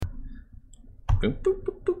In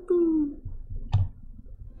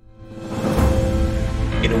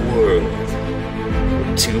a world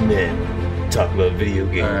where two men talk about video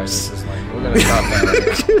games. All right, this is like, we're gonna stop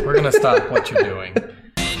that. We're gonna stop what you're doing.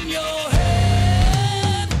 In your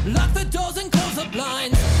head, lock the doors and close the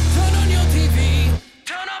blinds. Turn on your TV,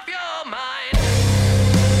 turn off your mind.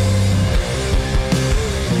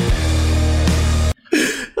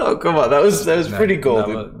 Oh, come on. That was pretty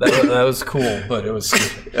golden. That was cool, but it was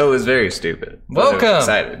stupid. It was very stupid. but I was Welcome.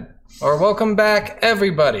 excited. Or welcome back,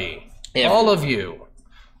 everybody. All of you.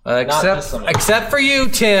 Except for you,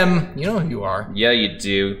 Tim. You know who you are. Yeah, you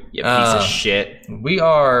do. You piece of shit. We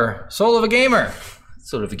are Soul of a Gamer.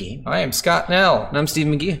 Sort of a game. I am Scott Nell. And I'm Steve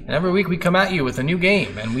McGee. And every week we come at you with a new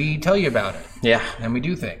game, and we tell you about it. Yeah. And we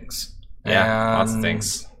do things. Yeah. Lots of And-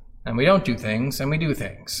 things. And we don't do things, and we do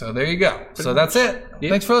things. So there you go. So that's it.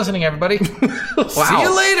 Yeah. Thanks for listening, everybody. See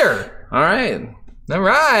you later. All right. All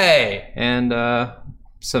right. And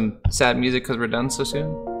some sad music because we're done so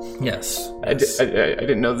soon. Yes. I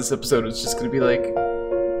didn't know this episode was just going to be like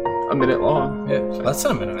a minute long. Yeah, less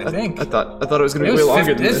than a minute, I think. I thought it was going to It be was, way longer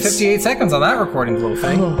 50, than it was this. 58 seconds on that recording little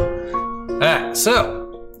thing. All right,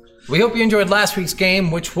 so we hope you enjoyed last week's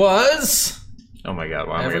game, which was Oh my god,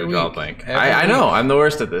 why am I Every going to draw a week. blank? Every I know, I'm the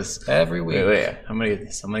worst at this. every week. Wait. I'm going to get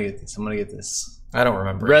this. I'm going to get this. I don't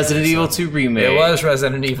remember. Resident it, Evil so. 2 remake. It was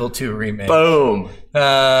Resident Evil 2 remake. Boom.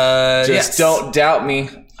 Just Yes. don't doubt me.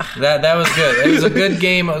 That was good. It was a good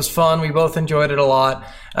game. It was fun. We both enjoyed it a lot.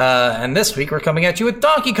 And this week we're coming at you with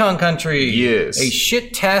Donkey Kong Country. Yes. A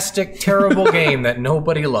shit-tastic, terrible game that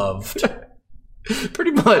nobody loved. Pretty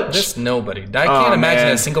much. Just nobody. I can't imagine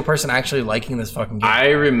man. a single person actually liking this fucking game. I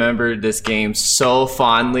remembered this game so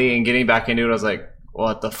fondly, and getting back into it, I was like,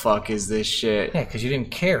 what the fuck is this shit? Yeah, because you didn't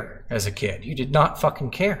care as a kid. You did not fucking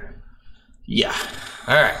care. Yeah.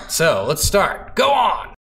 All right, so let's start. Go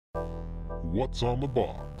on. What's on the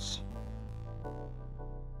box?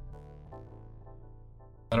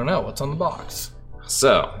 I don't know. What's on the box?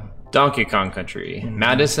 So, Donkey Kong Country,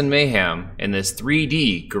 Madness and Mayhem in this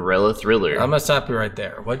 3D Guerrilla Thriller. I'm going to stop you right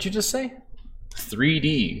there. What'd you just say?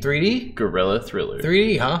 3D 3D? Guerrilla Thriller.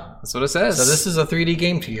 3D, huh? That's what it says. So this is a 3D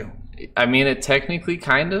game to you? I mean, it technically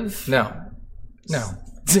kind of. No. No.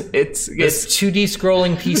 It's This 2D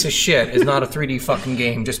scrolling piece of shit is not a 3D fucking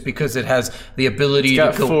game just because it has the ability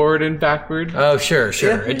got to go forward and backward. Oh, sure.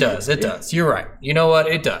 It does. It does. You're right. You know what?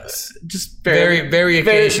 It does. Just Very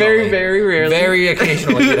occasionally. very rarely. Very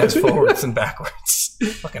occasionally it has forwards and backwards.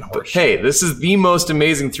 Fucking horseshit. Hey, this is the most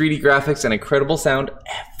amazing 3D graphics and incredible sound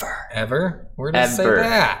ever. Ever? Where does it Ever. say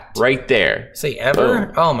that? Right there. Say ever?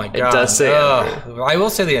 Boom. Oh my god. does say ever. I will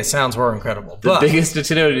say the sounds were incredible. The But biggest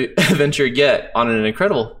Nintendo adventure yet on an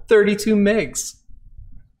incredible 32 megs.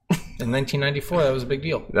 in 1994, that was a big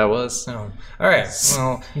deal. That was. Oh. All right.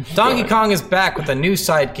 Well, Donkey Kong is back with a new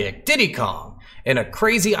sidekick, Diddy Kong, in a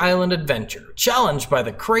crazy island adventure. Challenged by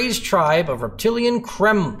the crazed tribe of reptilian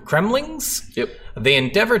Kremlings, Yep. they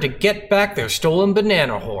endeavor to get back their stolen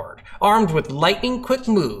banana horde. Armed with lightning-quick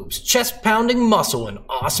moves, chest-pounding muscle, and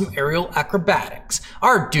awesome aerial acrobatics,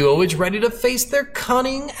 our duo is ready to face their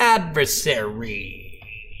cunning adversaries.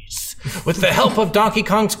 With the help of Donkey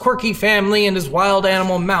Kong's quirky family and his wild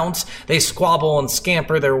animal mounts, they squabble and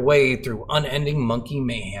scamper their way through unending monkey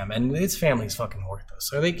mayhem. And his family's fucking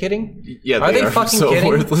worthless. Are they kidding? Yeah, are they they are fucking so kidding?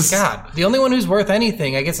 worthless. God, the only one who's worth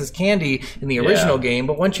anything, I guess, is Candy in the original game.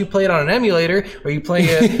 But once you play it on an emulator or you play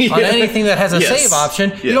it on Yeah. anything that has a Yes. save option,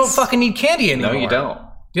 you Yes. don't fucking need Candy anymore. No, you don't.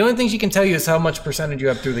 The only things you can tell you is how much percentage you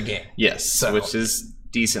have through the game. Yes, So- which is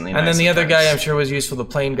decently And nice then the other sometimes. guy, I'm sure, was useful, the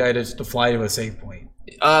plane guy, to fly to a save point.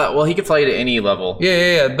 Well, he could fly to any level.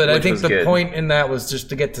 Yeah. But I Which think was the good. point in that was just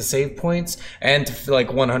to get to save points and to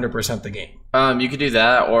like 100% the game. You could do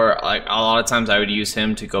that, or like a lot of times I would use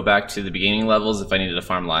him to go back to the beginning levels if I needed to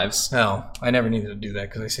farm lives. No, I never needed to do that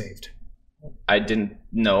because I saved. I didn't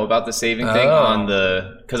know about the saving thing on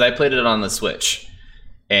because I played it on the Switch,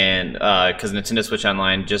 and because Nintendo Switch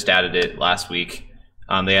Online just added it last week.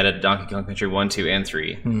 They added Donkey Kong Country 1, 2, and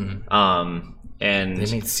 3. And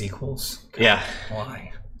They made sequels? God, yeah,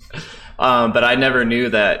 why? but I never knew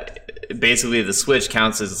that. Basically, the Switch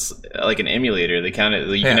counts as like an emulator. They count it.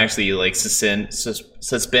 You can actually like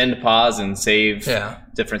suspend, pause, and save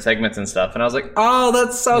different segments and stuff. And I was like, "Oh,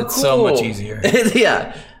 that's so cool! It's so much easier."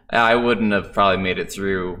 Yeah. I wouldn't have probably made it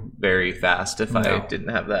through very fast if I didn't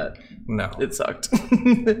have that. No. It sucked.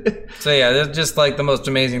 So yeah, there's just like the most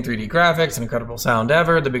amazing 3D graphics, an incredible sound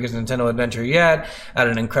ever, the biggest Nintendo adventure yet, at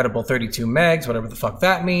an incredible 32 megs, whatever the fuck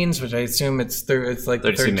that means, which I assume it's like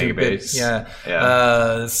 32 megabytes.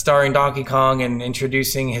 Yeah. Starring Donkey Kong and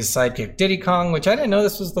introducing his sidekick Diddy Kong, which I didn't know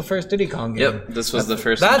this was the first Diddy Kong game. Yep, this was the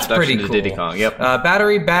first that's introduction pretty to cool. Diddy Kong. Yep.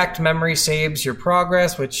 Battery-backed memory saves your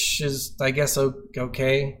progress, which is, I guess,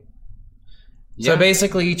 okay. So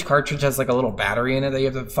basically each cartridge has like a little battery in it that you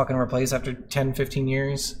have to fucking replace after 10, 15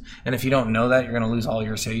 years. And if you don't know that, you're going to lose all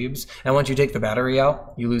your saves. And once you take the battery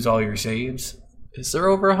out, you lose all your saves. Is there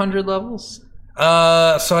over 100 levels? So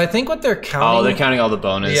I think what they're counting... Oh, they're counting all the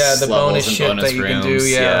bonus the levels bonus and shit bonus that you rooms. can do,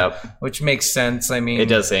 Yep. which makes sense. I mean... It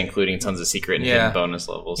does say including tons of secret and hidden bonus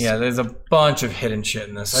levels. Yeah, there's a bunch of hidden shit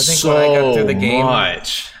in this. I think when I got through the game...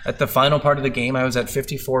 much. At the final part of the game, I was at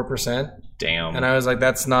 54%. Damn. And I was like,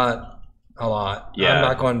 that's not... a lot. Yeah. I'm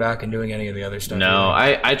not going back and doing any of the other stuff. No,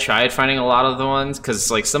 either. I tried finding a lot of the ones because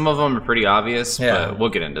like some of them are pretty obvious, but we'll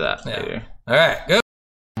get into that later. All right, go.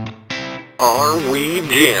 Are we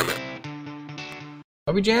jamming?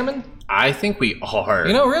 Are we jamming? I think we are.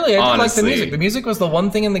 You know, really, I did like the honestly. music. The music was the one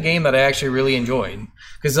thing in the game that I actually really enjoyed.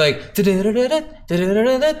 Because like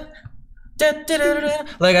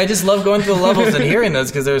I just love going through the levels and hearing those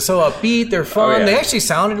because they're so upbeat, they're fun. Oh, yeah. They actually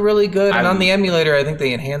sounded really good, and on the emulator, I think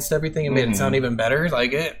they enhanced everything and made it sound even better.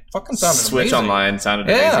 Like it fucking sounded Switch amazing. Online sounded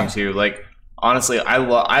amazing too. Like honestly,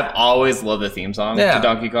 I've always loved the theme song to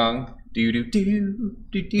Donkey Kong.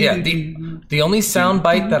 Yeah, the only sound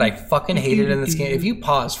bite that I fucking hated in this game, if you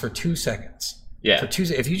pause for 2 seconds. Yeah.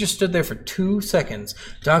 If you just stood there for 2 seconds,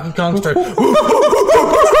 Donkey Kong started.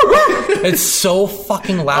 It's so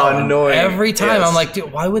fucking loud. Annoying. Every time Yes. I'm like,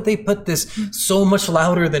 dude, why would they put this so much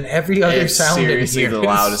louder than every other It's sound in seriously here? the It's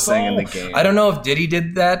loudest thing in the game. I don't know if Diddy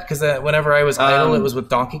did that because whenever I was idle, it was with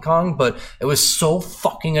Donkey Kong, but it was so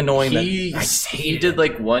fucking annoying He that I hated did it.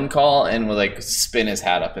 like one call and would like spin his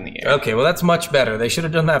hat up in the air. Okay, well that's much better. They should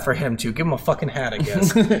have done that for him too. Give him a fucking hat, I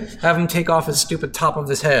guess. Have him take off his stupid top of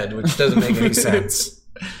his head, which doesn't make any sense.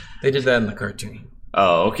 They did that in the cartoon.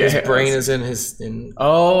 Oh, okay. His brain is in his.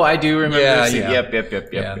 Oh, I do remember. Yeah, this. yeah.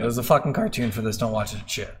 Yep. Yeah, there's a fucking cartoon for this. Don't watch it.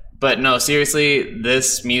 Shit. But no, seriously,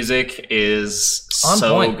 this music is On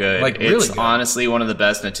so point. good. Like, really it's good. honestly one of the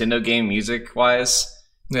best Nintendo game music wise.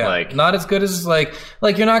 Yeah, Like- not as good as like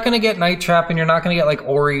you're not gonna get Night Trap and you're not gonna get like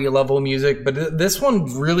Ori level music, but this one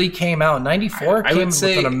really came out. 94 I came would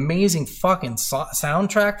say- with an amazing fucking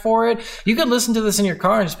soundtrack for it. You could listen to this in your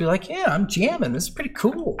car and just be like, yeah, I'm jamming. This is pretty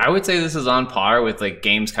cool. I would say this is on par with like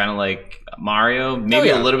games kind of like Mario, maybe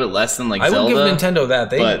yeah. a little bit less than like I will Zelda. give Nintendo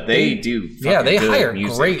that. but they do. Yeah, they fucking good hire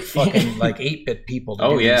music. great fucking like 8-bit people to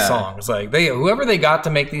Oh, do yeah. these songs. Like whoever they got to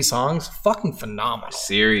make these songs, fucking phenomenal.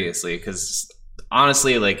 Seriously, because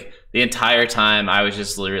honestly, like the entire time, I was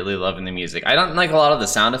just literally loving the music. I don't like a lot of the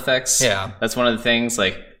sound effects. Yeah. That's one of the things.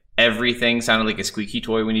 Like everything sounded like a squeaky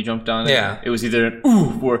toy when you jumped on it. Yeah. It was either an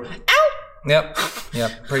ooh or ow. Yep,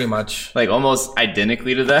 pretty much. Like almost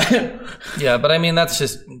identically to that. Yeah, but I mean that's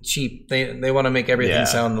just cheap. They want to make everything Yeah.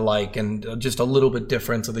 sound alike and just a little bit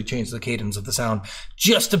different, so they change the cadence of the sound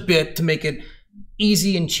just a bit to make it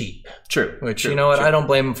easy and cheap. True. Which true, you know what, true. I don't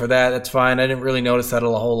blame them for that. That's fine. I didn't really notice that a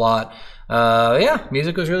whole lot. Yeah,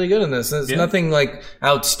 music was really good in this. It's nothing like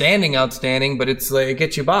outstanding, but it's like it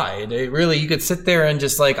gets you by. It really, you could sit there and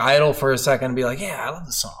just like idle for a second and be like, yeah, I love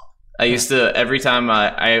the song. I used to every time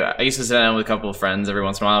I used to sit down with a couple of friends every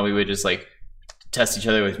once in a while. We would just like test each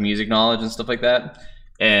other with music knowledge and stuff like that.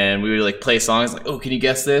 And we would like play songs like, oh, can you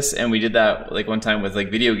guess this? And we did that like one time with like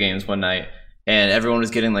video games one night. And everyone was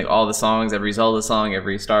getting like all the songs, every Zelda song,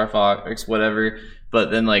 every Star Fox, whatever. But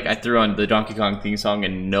then like I threw on the Donkey Kong theme song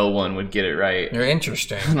and no one would get it right. You're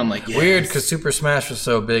interesting. And I'm like, yes. Weird because Super Smash was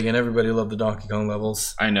so big and everybody loved the Donkey Kong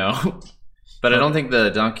levels. I know. But I don't think the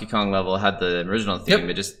Donkey Kong level had the original theme.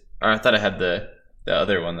 It just, or I thought it had the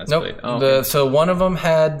other one that's Nope. played. Oh, okay. So one of them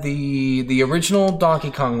had the original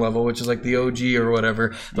Donkey Kong level, which is like the OG or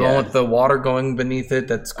whatever, the one with the water going beneath it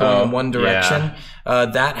that's going in one direction. yeah.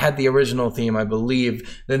 That had the original theme, I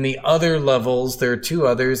believe. Then the other levels, there are two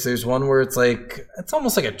others. There's one where it's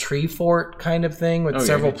almost like a tree fort kind of thing with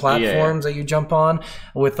several platforms that you jump on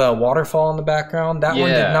with a waterfall in the background. That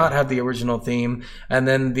one did not have the original theme. And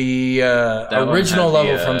then the original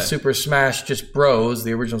level from Super Smash, just Bros,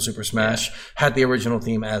 the original Super Smash, had the original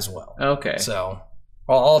theme as well. Okay. So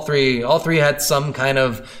all three had some kind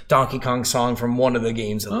of Donkey Kong song from one of the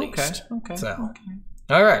games at least. Okay. So,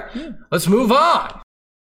 all right, let's move on.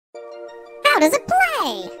 How does it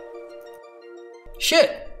play?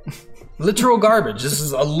 Shit. Literal garbage. This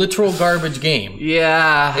is a literal garbage game.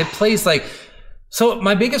 Yeah. It plays like... So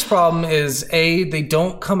my biggest problem is, they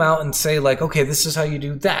don't come out and say like, okay, this is how you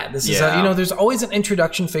do that. This is how, you know, there's always an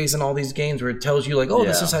introduction phase in all these games where it tells you like, oh,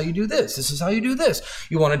 this is how you do this. This is how you do this.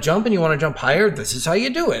 You want to jump and you want to jump higher. This is how you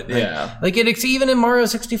do it. Like it's even in Mario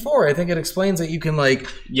 64. I think it explains that you can like,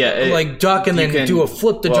 like duck and then do a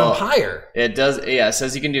flip to jump higher. It does. Yeah. It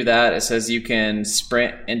says you can do that. It says you can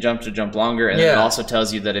sprint and jump to jump longer. And then it also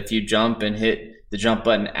tells you that if you jump and hit the jump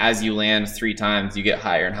button as you land 3 times, you get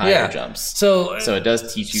higher and higher jumps. So it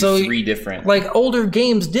does teach you 3 different. Like older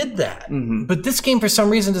games did that, but this game for some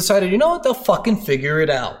reason decided, you know what, they'll fucking figure it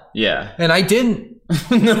out. Yeah, and I didn't.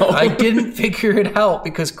 No, I didn't figure it out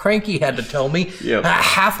because Cranky had to tell me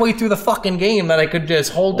halfway through the fucking game that I could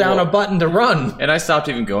just hold down a button to run. And I stopped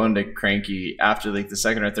even going to Cranky after like the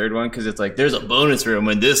second or third one because it's like there's a bonus room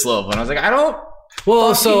in this level, and I was like, I don't.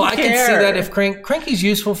 Well, so I can see that if Cranky's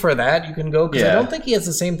useful for that, you can go, because I don't think he has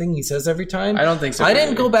the same thing he says every time. I don't think so. I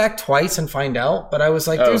didn't go back twice and find out, but I was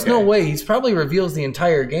like, there's no way. He's probably reveals the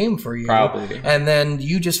entire game for you. Probably. And then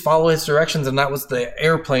you just follow his directions, and that was the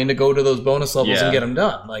airplane to go to those bonus levels and get them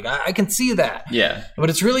done. Like, I can see that. Yeah. But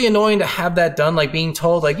it's really annoying to have that done, like being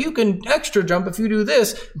told, like, you can extra jump if you do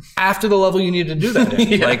this after the level you need to do that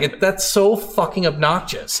in. Like, that's so fucking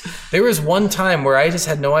obnoxious. There was one time where I just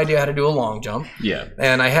had no idea how to do a long jump. Yeah.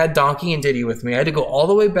 And I had Donkey and Diddy with me. I had to go all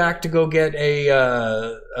the way back to go get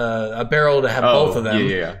a barrel to have both of them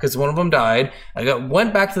because one of them died.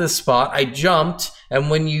 Went back to the spot. I jumped, and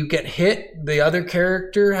when you get hit, the other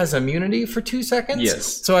character has immunity for 2 seconds.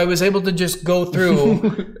 Yes. So I was able to just go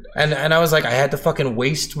through, and I was like, I had to fucking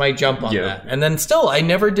waste my jump on that. And then still, I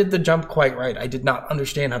never did the jump quite right. I did not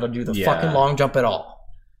understand how to do the fucking long jump at all.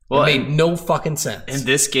 Well, it made no fucking sense. In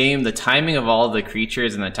this game, the timing of all the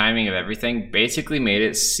creatures and the timing of everything basically made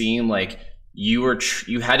it seem like you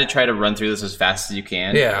had to try to run through this as fast as you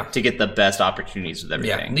can to get the best opportunities with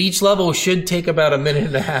everything. Yeah. Each level should take about 1.5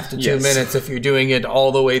 minutes to 2 minutes if you're doing it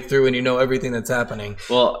all the way through and you know everything that's happening.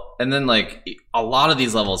 Well, and then like a lot of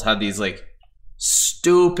these levels have these like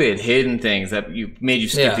stupid hidden things that made you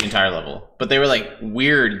skip the entire level, but they were like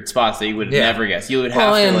weird spots that you would never guess. You would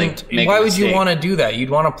have to like make why a would mistake. You want to do that? You'd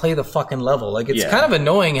want to play the fucking level. Like it's kind of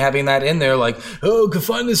annoying having that in there, like, oh, could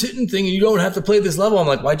find this hidden thing and you don't have to play this level. I'm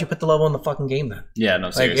like, why'd you put the level in the fucking game then? Yeah, no,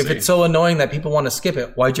 seriously. Like if it's so annoying that people want to skip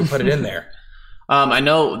it, why'd you put it in there? I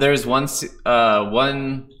know there's one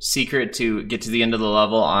secret to get to the end of the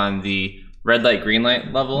level on the red light, green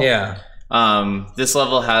light level. Yeah. This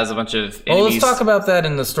level has a bunch of enemies. Well, let's talk about that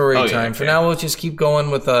in the story time. Okay. For now, we'll just keep going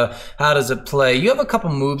with how does it play. You have a couple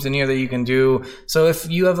moves in here that you can do. So if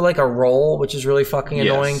you have like a roll, which is really fucking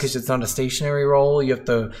annoying because it's not a stationary roll, you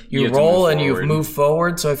roll and you move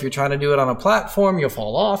forward. So if you're trying to do it on a platform, you'll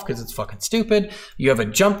fall off because it's fucking stupid. You have a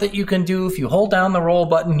jump that you can do. If you hold down the roll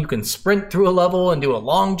button, you can sprint through a level and do a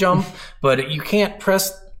long jump, but you can't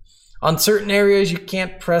press... On certain areas, you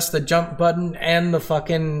can't press the jump button and the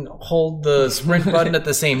fucking hold the sprint button at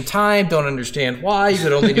the same time. Don't understand why. You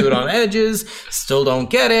could only do it on edges. Still don't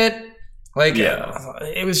get it. Like,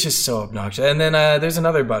 it was just so obnoxious. And then there's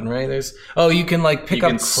another button, right? You can like pick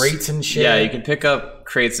up crates and shit. Yeah, you can pick up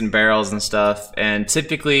crates and barrels and stuff. And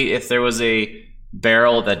typically, if there was a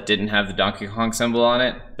barrel that didn't have the Donkey Kong symbol on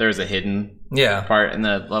it, there's a hidden part in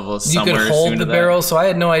the level somewhere. You can hold the barrel, so I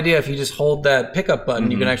had no idea if you just hold that pickup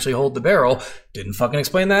button, you can actually hold the barrel. Didn't fucking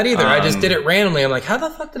explain that either. I just did it randomly. I'm like, how the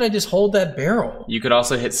fuck did I just hold that barrel? You could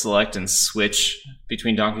also hit select and switch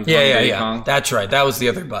between Donkey Kong and Diddy Kong. That's right. That was the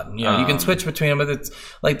other button. Yeah, you can switch between them, but it's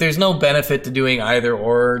like there's no benefit to doing either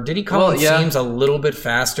or. Diddy Kong seems a little bit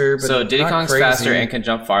faster, but so Diddy Kong's faster and can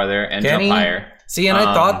jump farther and jump higher. See, and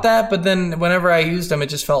I thought that, but then whenever I used them, it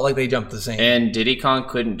just felt like they jumped the same. And Diddy Kong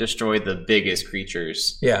couldn't destroy the biggest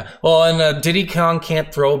creatures. Yeah. Well, and Diddy Kong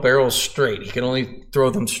can't throw barrels straight. He can only throw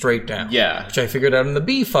them straight down. Yeah. Which I figured out in the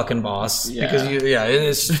B fucking boss. Yeah. Because, it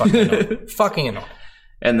is fucking annoying. Fucking annoying.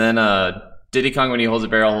 And then Diddy Kong, when he holds a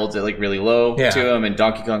barrel, holds it like really low to him, and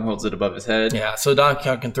Donkey Kong holds it above his head. Yeah, so Donkey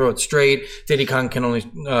Kong can throw it straight. Diddy Kong can only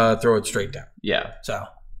throw it straight down. Yeah. So.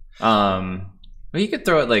 Well, he could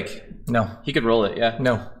throw it like... No. He could roll it, yeah.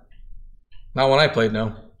 No. Not when I played,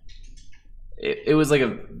 no. It was like a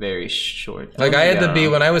very short... Like I had the B,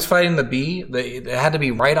 when I was fighting the B, it had to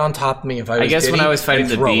be right on top of me if I was I guess Diddy, when I was fighting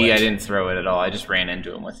the B, it. I didn't throw it at all. I just ran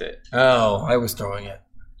into him with it. Oh, I was throwing it.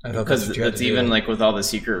 Because it's even like with all the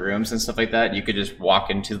secret rooms and stuff like that, you could just walk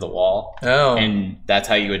into the wall. Oh. And that's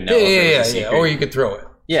how you would know if it was a secret. Or you could throw it.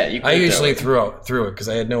 Yeah, you could. I usually threw it because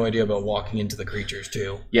I had no idea about walking into the creatures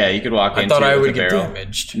too. Yeah, you could walk into it. I thought I would get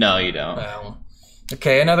damaged. No, you don't. Well,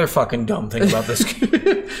 Okay, another fucking dumb thing about this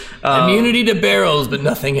game. Immunity to barrels, but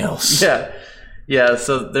nothing else. Yeah,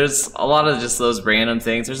 so there's a lot of just those random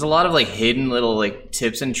things. There's a lot of like hidden little like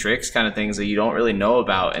tips and tricks kind of things that you don't really know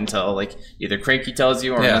about until like either Cranky tells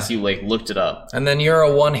you or unless you like looked it up. And then you're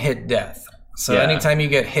a one-hit death. So anytime you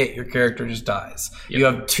get hit, your character just dies. You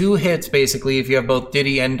have 2 hits basically if you have both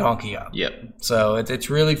Diddy and Donkey up. So it's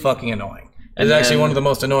really fucking annoying. It's actually one of the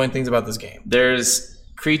most annoying things about this game. There's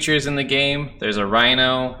creatures in the game. There's a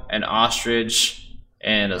rhino, an ostrich,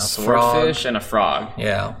 and a swordfish, and a frog.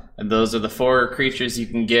 Yeah. And those are the 4 creatures you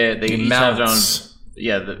can get. They each have their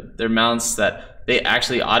own. They're mounts that they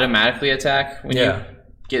actually automatically attack when you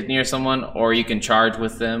get near someone, or you can charge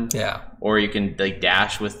with them. Or you can like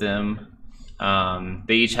dash with them.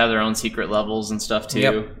 They each have their own secret levels and stuff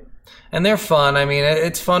too. And they're fun. I mean,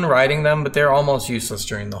 it's fun riding them, but they're almost useless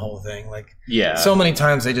during the whole thing. Like, so many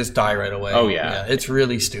times they just die right away. It's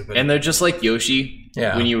really stupid. And they're just like Yoshi.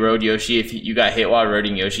 When you rode Yoshi, if you got hit while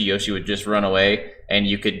riding Yoshi, Yoshi would just run away, and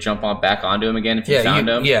you could jump back onto him again if you found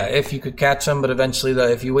him. If you could catch them, but eventually,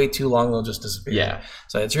 if you wait too long, they'll just disappear.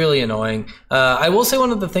 So it's really annoying. I will say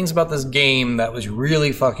one of the things about this game that was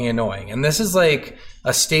really fucking annoying, and this is like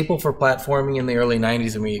a staple for platforming in the early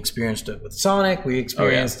 90s, and we experienced it with Sonic. We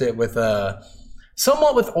experienced it with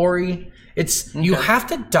somewhat with Ori. It's you have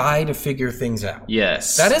to die to figure things out.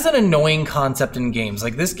 That is an annoying concept in games.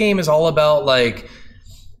 Like, this game is all about like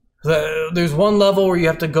there's one level where you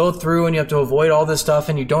have to go through and you have to avoid all this stuff,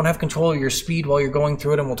 and you don't have control of your speed while you're going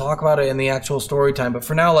through it, and we'll talk about it in the actual story time. But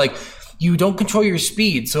for now, like, you don't control your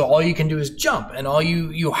speed, so all you can do is jump, and all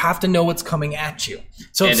you have to know what's coming at you.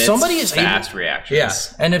 So if somebody is fast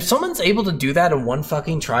reactions. And if someone's able to do that in one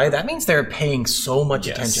fucking try, that means they're paying so much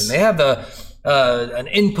attention. They have an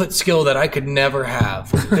input skill that I could never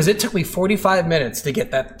have, because it took me 45 minutes to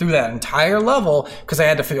get through that entire level, because I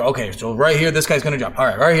had to figure, okay, so right here this guy's gonna jump, all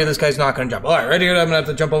right here this guy's not gonna jump, all right here I'm gonna have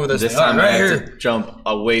to jump over this time I have to jump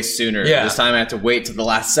way sooner. This time I have to wait to the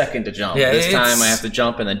last second to jump. This time I have to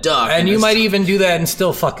jump and then duck, and you might even do that and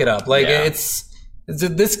still fuck it up. Like,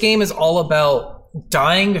 this game is all about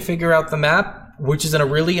dying to figure out the map, which is a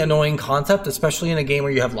really annoying concept, especially in a game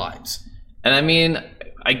where you have lives. And I mean,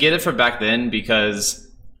 I get it for back then, because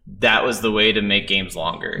that was the way to make games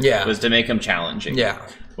longer. Was to make them challenging.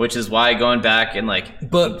 Which is why going back and like...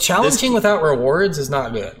 But challenging without rewards is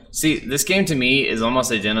not good. See, this game to me is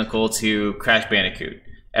almost identical to Crash Bandicoot.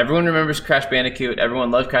 Everyone remembers Crash Bandicoot. Everyone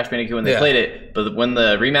loved Crash Bandicoot when they played it. But when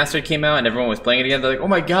the remaster came out and everyone was playing it again, they're like, oh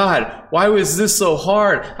my god, why was this so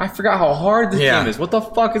hard? I forgot how hard this game is. What the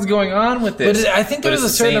fuck is going on with this? But I think there's a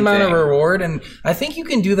certain amount of reward, and I think you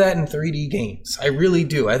can do that in 3D games. I really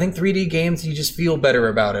do. I think 3D games, you just feel better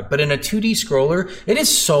about it. But in a 2D scroller, it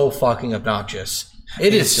is so fucking obnoxious.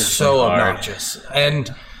 It is so obnoxious.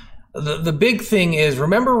 And the big thing is,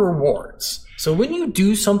 remember rewards. So when you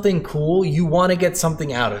do something cool, you want to get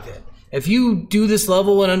something out of it. If you do this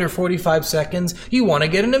level in under 45 seconds, you want to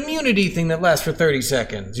get an immunity thing that lasts for 30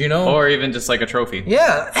 seconds, you know? Or even just like a trophy.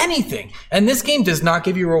 Yeah, anything. And this game does not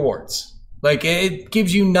give you rewards. Like, it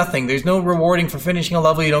gives you nothing. There's no rewarding for finishing a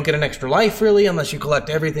level. You don't get an extra life, really, unless you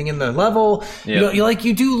collect everything in the level.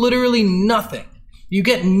 You do literally nothing. You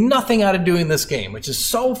get nothing out of doing this game, which is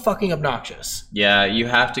so fucking obnoxious. Yeah, you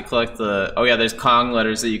have to collect there's Kong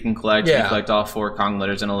letters that you can collect. You collect all 4 Kong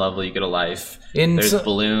letters in a level, you get a life. There's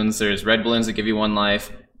balloons. There's red balloons that give you 1 life,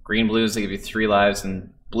 green balloons that give you 3 lives,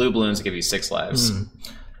 and blue balloons that give you 6 lives.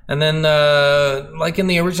 And then, like in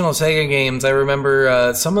the original Sega games, I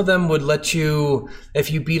remember some of them would let you,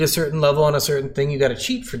 if you beat a certain level on a certain thing, you got to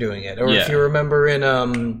cheat for doing it. Or if you remember in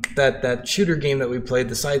that shooter game that we played,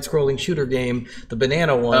 the side-scrolling shooter game, the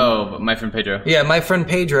banana one. Oh, My Friend Pedro. Yeah, My Friend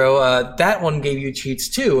Pedro. That one gave you cheats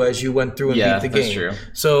too as you went through and beat the game. That's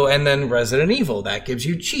true. So, and then Resident Evil, that gives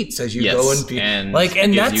you cheats as you go and beat. And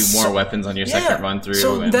gives you more weapons on your second run through.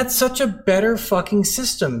 So that's such a better fucking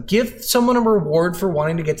system. Give someone a reward for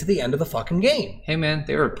wanting to get to the end of the fucking game. Hey man,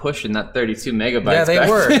 they were pushing that 32 megabytes. Yeah,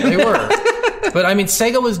 they were. But I mean,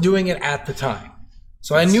 Sega was doing it at the time,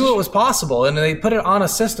 so I knew it was possible, and they put it on a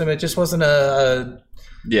system. It just wasn't a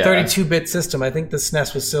 32-bit system. I think the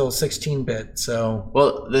SNES was still 16-bit. So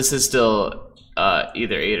this is still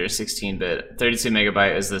either 8 or 16-bit. 32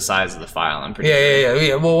 megabyte is the size of the file. I'm pretty sure.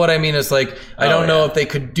 Yeah. Well, what I mean is, like, I don't know if they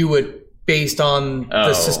could do it based on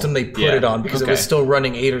the system they put it on, because it was still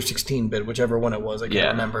running 8 or 16-bit, whichever one it was. I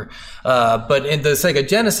can't remember. But in the Sega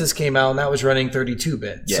Genesis came out, and that was running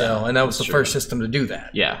 32-bit. And that was the first system to do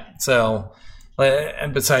that. So,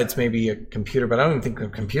 And besides maybe a computer, but I don't even think the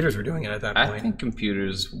computers were doing it at that point. I think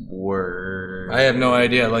computers were. I have no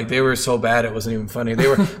idea. Like, they were so bad it wasn't even funny. They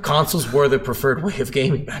were consoles were the preferred way of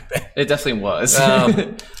gaming back then. It definitely was.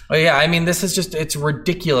 But yeah, I mean, this is just, it's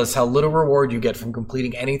ridiculous how little reward you get from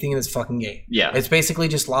completing anything in this fucking game. Yeah. It's basically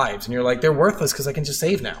just lives. And you're like, they're worthless because I can just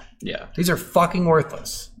save now. Yeah. These are fucking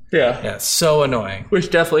worthless. Yeah. Yeah, so annoying.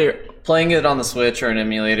 Which definitely, playing it on the Switch or an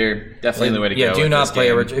emulator, definitely the way to go. Yeah, do with not this play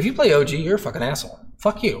game. original. If you play OG, you're a fucking asshole.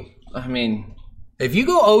 Fuck you. I mean, If you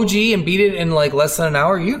go OG and beat it in like less than an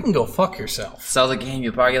hour, you can go fuck yourself. sells a game,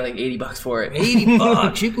 you'll probably get like $80 for it.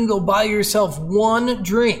 $80. You can go buy yourself one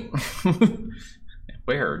drink.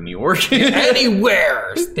 Where? New York?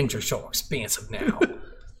 Anywhere. Things are so expensive now.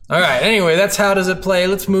 All right. Anyway, that's How Does It Play.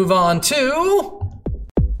 Let's move on to...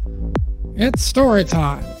 It's story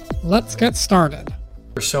time. Let's get started.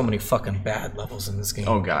 There's so many fucking bad levels in this game.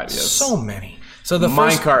 Oh, God, yes. So many. So the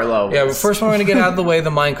first Minecart levels. Yeah, the first one we're going to get out of the way, the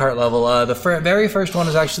minecart level. The very first one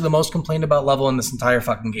is actually the most complained about level in this entire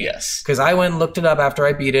fucking game. Yes. Because I went and looked it up after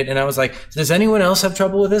I beat it, and I was like, does anyone else have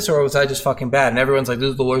trouble with this, or was I just fucking bad? And everyone's like, this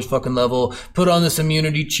is the worst fucking level. Put on this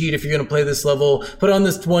immunity cheat if you're going to play this level. Put on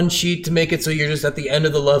this one cheat to make it so you're just at the end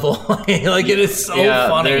of the level. Like, it is so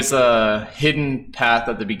funny. There's a hidden path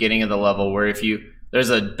at the beginning of the level where if you... There's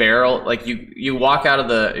a barrel, like you walk into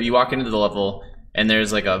the level, and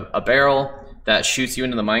there's like a barrel that shoots you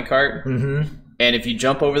into the minecart. Mm-hmm. And if you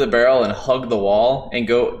jump over the barrel and hug the wall and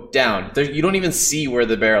go down, you don't even see where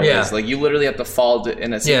the barrel is. Like, you literally have to fall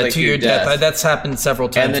and it seems like to your death. That's happened several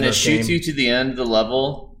times. And then in it this shoots game. you to the end of the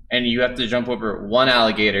level, and you have to jump over one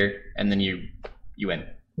alligator, and then you win.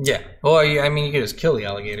 Yeah. Well, I mean, you can just kill the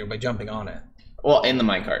alligator by jumping on it. Well, in the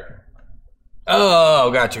minecart.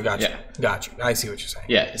 Oh, got you. Yeah. Got you. I see what you're saying.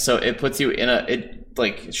 Yeah, so it puts you in it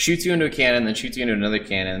like shoots you into a cannon, then shoots you into another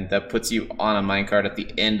cannon that puts you on a minecart at the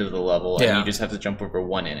end of the level, and you just have to jump over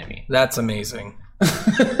one enemy. That's amazing.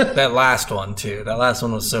 That last one too. That last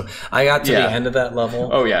one was so. I got to the end of that level.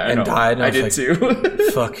 Oh yeah, and died. And I was did like,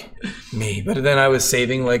 too. Fuck me. But then I was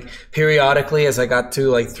saving like periodically as I got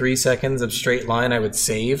to like 3 seconds of straight line. I would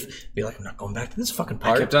save. Be like, I'm not going back to this fucking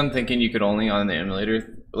part. I kept on thinking you could only on the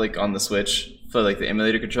emulator, like on the Switch for like the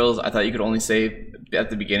emulator controls. I thought you could only save at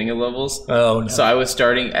the beginning of levels. Oh no. So I was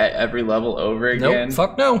starting at every level over again. Nope.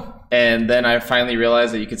 Fuck no. And then I finally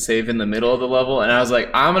realized that you could save in the middle of the level, and I was like,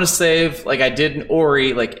 I'm gonna save like I did in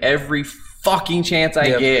Ori, like every fucking chance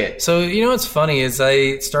I get. So you know what's funny is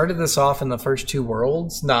I started this off in the first 2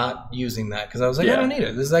 worlds, not using that because I was like, I don't need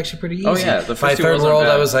it. This is actually pretty easy. Oh yeah, the first My 2 third worlds aren't world,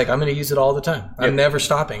 bad. I was like, I'm going to use it all the time. I'm never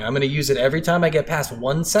stopping. I'm going to use it every time I get past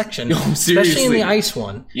one section, especially in seriously. the ice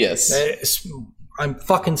one. Yes. I'm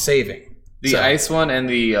fucking saving. The ice one and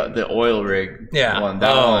the oil rig one.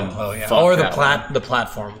 That one. Oh yeah. Fuck Or that the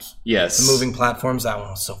platforms. Yes. The moving platforms. That one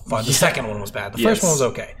was so fun. The second one was bad. The first one was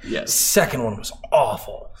okay. Yes. The second one was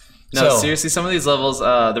awful. No, So, seriously, some of these levels,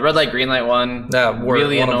 the red light, green light one, that were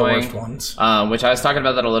really one annoying. of the worst ones. Which I was talking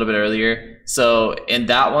about that a little bit earlier. So in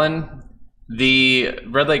that one, the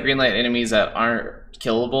red light, green light enemies that aren't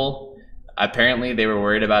killable, apparently they were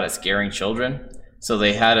worried about it scaring children. So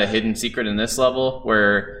they had a hidden secret in this level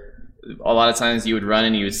where a lot of times you would run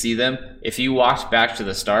and you would see them. If you walked back to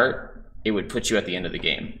the start, it would put you at the end of the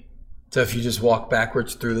game. So if you just walk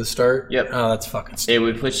backwards through the start? Yep. Oh, that's fucking stupid. It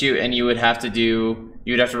would put you, and you would have to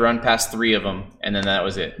run past 3 of them, and then that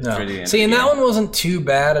was it. No. For the end See, of and the that game. one wasn't too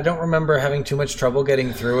bad. I don't remember having too much trouble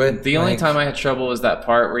getting through it. The only Like, time I had trouble was that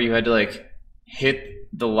part where you had to like hit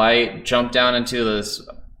the light, jump down into this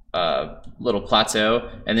little plateau,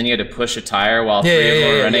 and then you had to push a tire while 3 of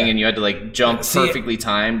them were running, and you had to like jump perfectly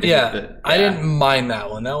timed. To hit I didn't mind that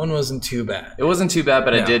one. That one wasn't too bad. It wasn't too bad,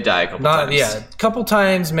 but I did die a couple times. A couple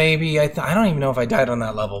times maybe. I don't even know if I died on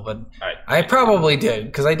that level, but I probably did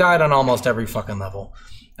because I died on almost every fucking level.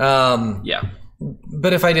 Yeah.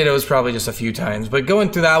 But if I did, it was probably just a few times. But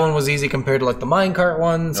going through that one was easy compared to like the minecart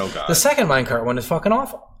ones. Oh, God. The second minecart one is fucking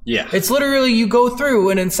awful. Yeah. It's literally you go through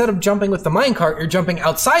and instead of jumping with the minecart, you're jumping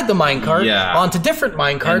outside the minecart onto different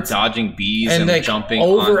And minecarts dodging bees and like jumping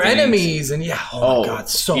over on things. enemies and oh my god,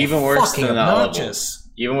 so even worse fucking than that obnoxious.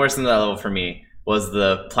 level. Even worse than that level for me was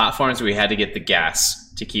the platforms where we had to get the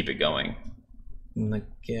gas to keep it going. Like,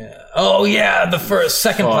 yeah. Oh yeah, the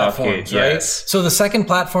second platforms, right? Yes. So the second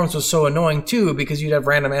platforms was so annoying too because you'd have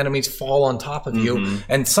random enemies fall on top of you,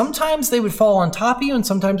 and sometimes they would fall on top of you, and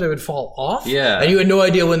sometimes they would fall off. Yeah. and you had no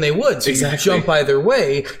idea when they would. So you Exactly. jump either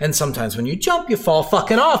way, and sometimes when you jump, you fall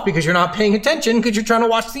fucking off because you're not paying attention because you're trying to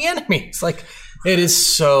watch the enemy. It's like It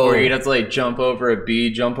is so... Or you'd have to like jump over a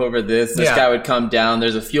bee, jump over this. This guy would come down.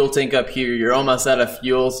 There's a fuel tank up here. You're almost out of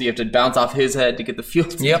fuel, so you have to bounce off his head to get the fuel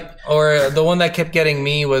tank. Yep. Or the one that kept getting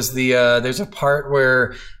me was the there's a part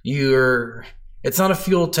where it's not a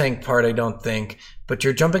fuel tank part, I don't think, but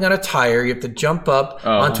you're jumping on a tire. You have to jump up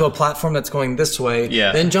onto a platform that's going this way.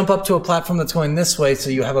 Yeah. Then jump up to a platform that's going this way, so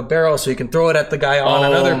you have a barrel, so you can throw it at the guy on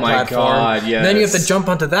another platform. God, yes. Then you have to jump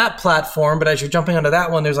onto that platform, but as you're jumping onto that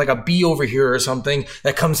one, there's like a bee over here or something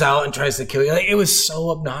that comes out and tries to kill you. Like, it was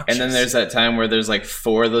so obnoxious. And then there's that time where there's like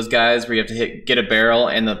 4 of those guys where you have to get a barrel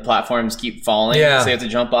and the platforms keep falling. Yeah. So you have to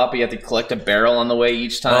jump up, but you have to collect a barrel on the way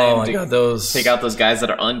each time. Oh my God, those... Take out those guys that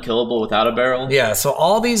are unkillable without a barrel. Yeah, so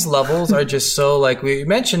all these levels are just so, like, we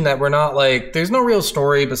mentioned that we're not, like, there's no real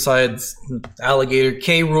story besides Alligator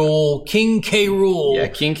K. Rool, King K. Rool. Yeah,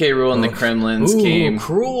 King K. Rool and the Kremlins came.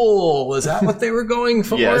 Cruel. Was that what they were going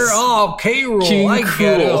for? Yes. Oh, K. Rool. King I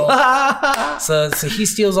Cruel. get it. So he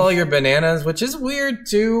steals all your bananas, which is weird,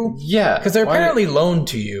 too. Yeah. Because they're apparently loaned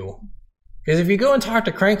to you. Because if you go and talk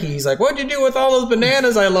to Cranky, he's like, what'd you do with all those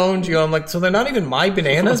bananas I loaned you? I'm like, so they're not even my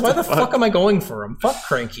bananas? Why the fuck am I going for them? Fuck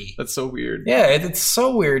Cranky. That's so weird. Yeah, it's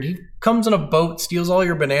so weird. He comes in a boat, steals all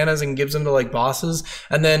your bananas, and gives them to, like, bosses.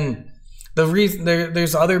 And then the reason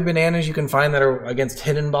there's other bananas you can find that are against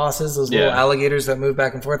hidden bosses, those little alligators that move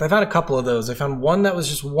back and forth. I found a couple of those. I found one that was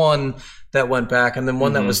just one that went back, and then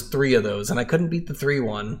one that was 3 of those. And I couldn't beat the 3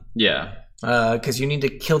 one. Yeah. Because you need to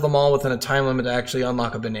kill them all within a time limit to actually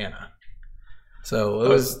unlock a banana. So it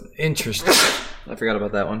was interesting. I forgot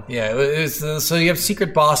about that one. Yeah, it was, so you have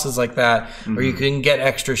secret bosses like that where you can get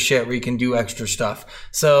extra shit, where you can do extra stuff.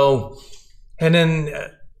 So, and then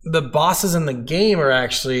the bosses in the game are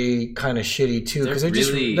actually kind of shitty too, because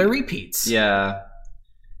they're repeats. Yeah,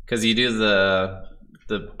 because you do the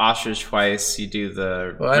ostrich twice, you do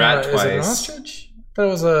the rat twice. Is it an ostrich? I thought it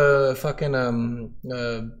was a fucking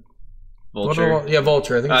vulture. Yeah,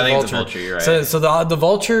 vulture. I think it's a vulture. You're right. So the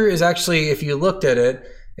vulture is actually, if you looked at it,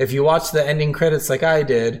 if you watch the ending credits like I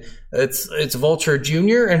did, it's Vulture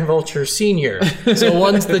Junior and Vulture Senior. So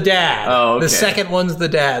one's the dad. Oh, okay. The second one's the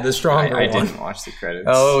dad, the stronger one. I didn't watch the credits.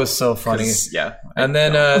 Oh, it was so funny. Yeah. And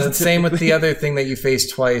then same with the other thing that you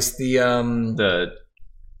faced twice. The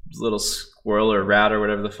little squirrel or rat or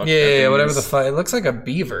whatever the fuck. Yeah, whatever the fuck. It looks like a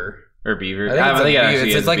beaver. Or beaver. I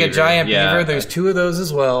think it's like a giant beaver. There's 2 of those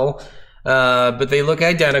as well. But they look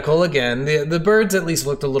identical again. The birds at least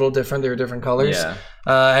looked a little different. They were different colors. Yeah.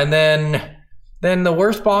 And then the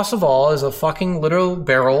worst boss of all is a fucking literal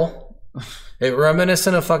barrel. It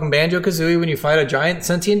reminiscent of fucking Banjo-Kazooie. When you fight a giant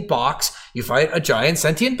sentient box, you fight a giant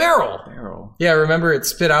sentient barrel. Yeah, remember it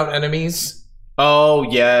spit out enemies? Oh,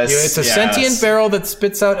 yes. It's a sentient barrel that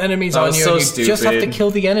spits out enemies on you, so and you just have to kill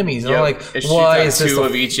the enemies. And I'm like, why is this 2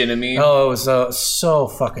 of each enemy? Oh, it was so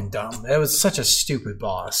fucking dumb. It was such a stupid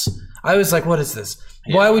boss. I was like, what is this?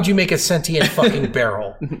 Yeah. Why would you make a sentient fucking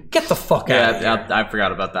barrel? Get the fuck out of here. Yeah, I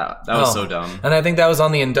forgot about that. That was so dumb. And I think that was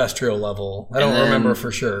on the industrial level. I don't remember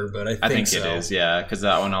for sure, but I think so. It is, yeah, because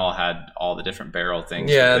that one all had all the different barrel things.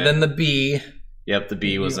 Yeah, then the bee. Yep, the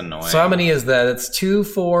bee was annoying. So how many is that? It's 2,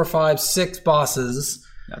 4, 5, 6 bosses.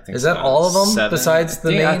 Is that all of them 7. besides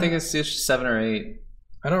the main? I think it's just 7 or 8.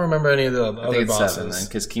 I don't remember any of the other bosses. 7 then,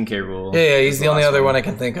 because King K. Rool. Yeah, he's the only other one I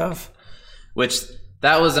can think of. Which,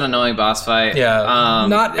 that was an annoying boss fight. Yeah,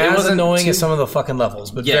 not as annoying as some of the fucking levels,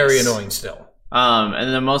 but very annoying still.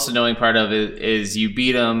 And the most annoying part of it is you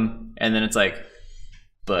beat him, and then it's like,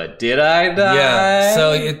 but did I die? Yeah,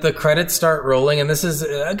 so the credits start rolling, and this is,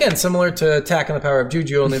 again, similar to Attack and the Power of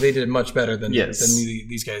Juju, only they did it much better than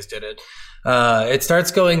these guys did it. It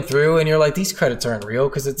starts going through, and you're like, these credits aren't real,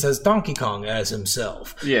 because it says Donkey Kong as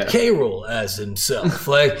himself. Yeah. K. Rool as himself.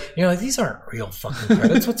 Like, you're like, these aren't real fucking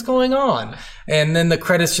credits. What's going on? And then the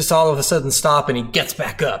credits just all of a sudden stop, and he gets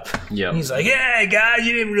back up. Yep. He's like, hey, guys,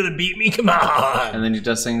 you didn't really beat me. Come on. And then he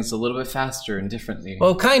does things a little bit faster and differently.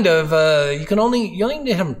 Well, kind of. You only need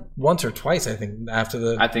to hit him once or twice, I think, after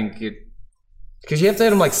the... I think it... Because you have to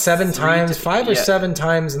hit him like 7 times, 5 or 7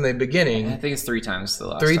 times in the beginning. I think it's 3 times the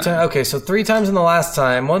last 3 times. Okay, so 3 times in the last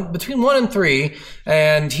time, between 1 and 3,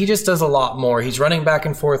 and he just does a lot more. He's running back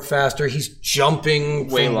and forth faster. He's jumping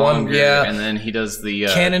way longer. And then he does the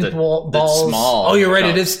balls. The small. Oh, you're right.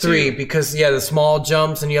 It is 3 because the small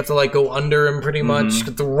jumps, and you have to like go under him pretty much. You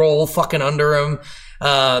have to roll fucking under him.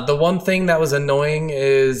 The one thing that was annoying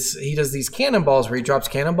is he does these cannonballs where he drops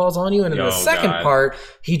cannonballs on you, and in the second part,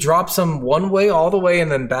 he drops them one way all the way and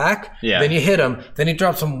then back. Yeah. Then you hit him. Then he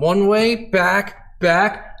drops them one way, back,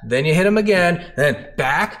 then you hit him again, then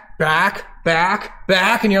back,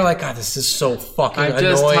 and you're like, God, this is so fucking I'm annoying.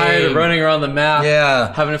 just tired of running around the map,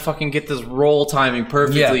 Yeah. having to fucking get this roll timing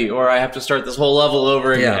perfectly, or I have to start this whole level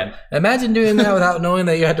over again. Imagine doing that without knowing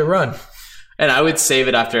that you had to run. And I would save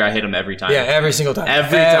it after I hit him every time. Yeah, every single time.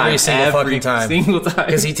 Every single fucking time. Single time.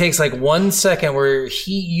 Because he takes like 1 second where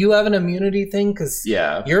you have an immunity thing because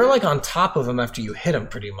Yeah. you're like on top of him after you hit him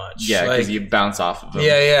pretty much. Yeah, because like, you bounce off of him.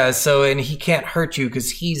 Yeah. So, and he can't hurt you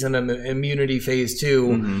because he's in an immunity phase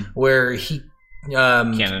too where he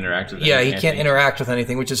Can't interact with he anything. can't interact with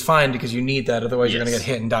anything, which is fine because you need that. Otherwise, you're going to get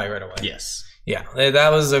hit and die right away. Yes. Yeah, that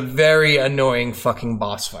was a very annoying fucking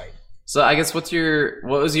boss fight. So I guess what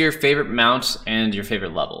was your favorite mount and your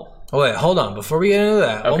favorite level? Oh, wait, hold on. Before we get into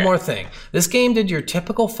that, one Okay. more thing. This game did your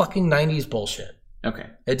typical fucking 90s bullshit. Okay.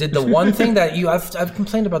 It did the one thing that I've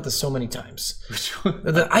complained about this so many times.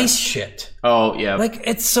 The ice shit. Oh, yeah. Like,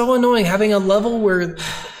 it's so annoying having a level where,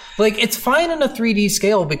 like, it's fine in a 3D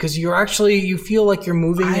scale because you feel like you're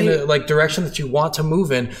moving in a like direction that you want to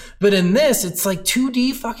move in. But in this, it's like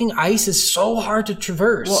 2D fucking ice is so hard to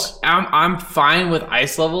traverse. Well, I'm fine with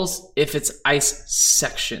ice levels if it's ice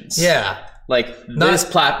sections. Yeah. Like, this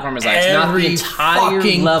platform is ice, not the entire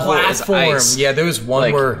fucking level is ice. Yeah, there was one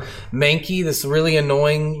Like- where Mankey, this really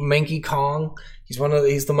annoying Mankey Kong,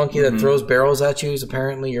 he's the monkey that throws barrels at you. He's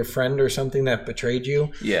apparently your friend or something that betrayed you.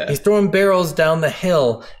 Yeah. He's throwing barrels down the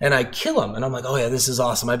hill, and I kill him, and I'm like, oh yeah, this is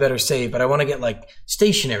awesome. I better save, but I want to get like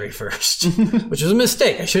stationary first, which was a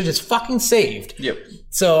mistake. I should have just fucking saved. Yep.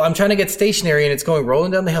 So I'm trying to get stationary and it's going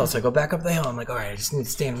rolling down the hill. So I go back up the hill. I'm like, all right, I just need to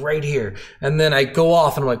stand right here. And then I go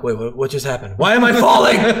off and I'm like, wait, what just happened? Why am I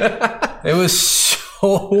falling? It was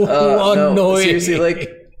so annoying. No, seriously, like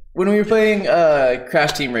when we were playing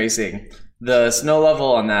Crash Team Racing, the snow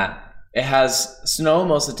level on that, it has snow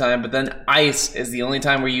most of the time, but then ice is the only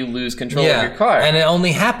time where you lose control of your car. And it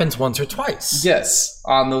only happens once or twice. Yes,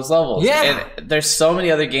 on those levels. Yeah. And there's so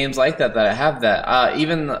many other games like that have that.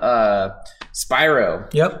 Even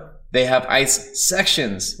Spyro. Yep. They have ice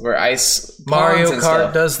sections where ice Mario ponds and Kart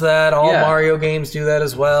stuff. does that. All Yeah. Mario games do that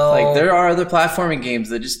as well. Like there are other platforming games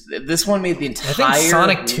that just this one made the entire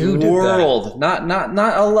Sonic 2 did that. world, not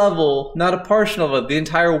a level, not a portion of it. The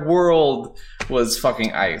entire world was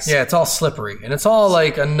fucking ice. Yeah, it's all slippery and it's all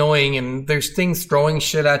like annoying and there's things throwing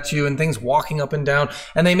shit at you and things walking up and down.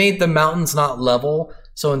 And they made the mountains not level.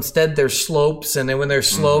 So instead there's slopes and then when there's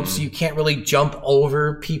slopes, you can't really jump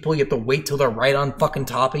over people. You have to wait till they're right on fucking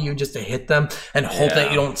top of you just to hit them and hope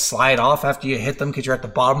that you don't slide off after you hit them because you're at the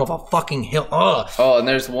bottom of a fucking hill. Ugh. Oh, and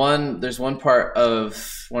there's one part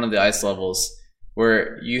of one of the ice levels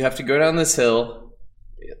where you have to go down this hill.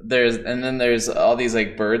 There's all these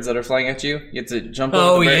like birds that are flying at you. You have to jump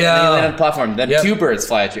over the bird, and then you land on a platform. Then two birds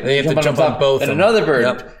fly at you. Then you have to jump on both. And of another bird.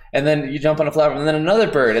 Yep. And then you jump on a platform, and then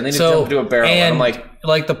another bird, and then you jump into a barrel. And I'm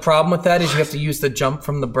like the problem with that is you have to use the jump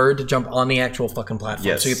from the bird to jump on the actual fucking platform.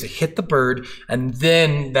 Yes. So you have to hit the bird, and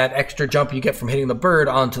then that extra jump you get from hitting the bird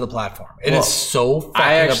onto the platform. It is so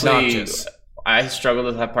fucking obnoxious. I struggled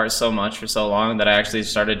with that part so much for so long that I actually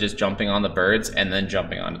started just jumping on the birds and then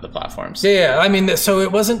jumping onto the platforms. Yeah, I mean, so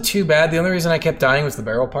it wasn't too bad. The only reason I kept dying was the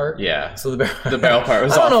barrel part. Yeah. So the barrel part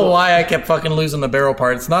was I don't know awful. why I kept fucking losing the barrel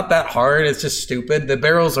part. It's not that hard. It's just stupid. The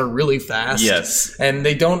barrels are really fast. Yes. And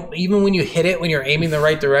they don't, even when you hit it, when you're aiming the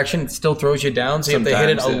right direction, it still throws you down. So you have to hit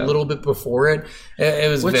it Sometimes, a yeah. little bit before it.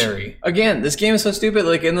 It was very... Again, this game is so stupid.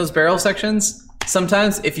 Like in those barrel sections,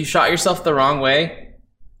 sometimes if you shot yourself the wrong way,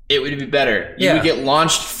 it would be better. You would get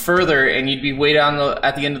launched further, and you'd be way down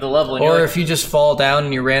at the end of the level. And Or you're if you just fall down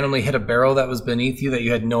and you randomly hit a barrel that was beneath you that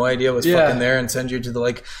you had no idea was fucking there and send you to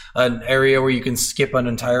like an area where you can skip an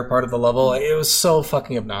entire part of the level. It was so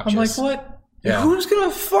fucking obnoxious. I'm like, what? Yeah. Who's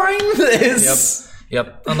gonna find this?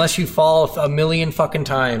 Yep. Unless you fall a million fucking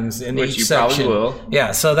times in Which each you section. probably will.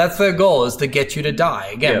 Yeah, so that's their goal, is to get you to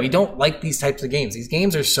die. Again, Yep. we don't like these types of games. These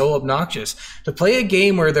games are so obnoxious. To play a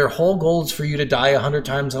game where their whole goal is for you to die 100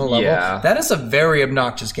 times on a level, that is a very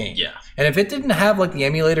obnoxious game. Yeah. And if it didn't have like the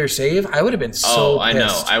emulator save, I would have been so I know.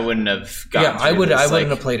 pissed. I wouldn't have gotten I wouldn't have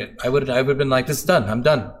like, played it. I would have been like, this is done. I'm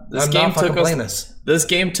done. This I'm game not fucking took us- playing this. This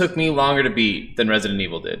game took me longer to beat than Resident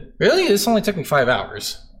Evil did. Really? This only took me 5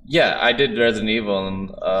 hours. Yeah, I did Resident Evil in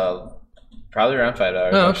probably around 5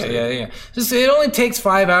 hours. Oh, okay, actually. yeah. Just it only takes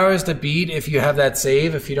 5 hours to beat if you have that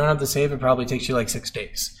save. If you don't have the save, it probably takes you like 6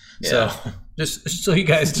 days. Yeah. So Just so you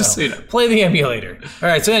guys know. so you know. Play the emulator. All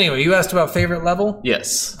right, so anyway, you asked about favorite level?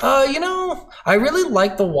 Yes. I really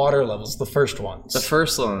like the water levels, the first ones. The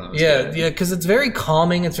first one. Was Yeah, good. yeah, because it's very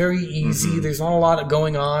calming. It's very easy. There's not a lot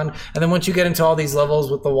going on. And then once you get into all these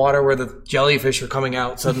levels with the water where the jellyfish are coming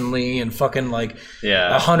out suddenly and fucking like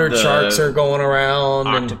 100 sharks are going around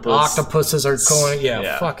and octopuses are going.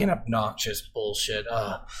 Yeah, fucking obnoxious bullshit.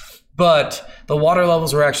 But the water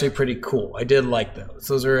levels were actually pretty cool. I did like those.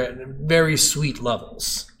 Those are very sweet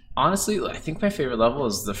levels. Honestly, I think my favorite level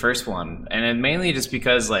is the first one. And it mainly just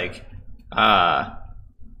because, like, I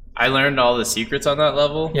learned all the secrets on that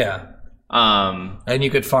level. Yeah. And you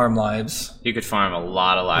could farm lives. You could farm a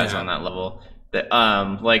lot of lives on that level.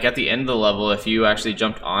 Like at the end of the level, if you actually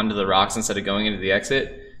jumped onto the rocks instead of going into the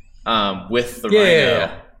exit, with the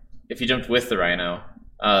rhino, if you jumped with the rhino,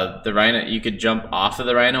 you could jump off of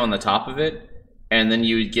the rhino on the top of it, and then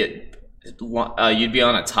you would you'd be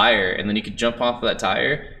on a tire, and then you could jump off of that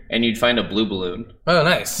tire, and you'd find a blue balloon. Oh,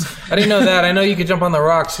 nice. I didn't know that. I know you could jump on the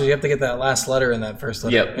rocks, so you have to get that last letter in that first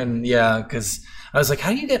letter. Yep. And because I was like,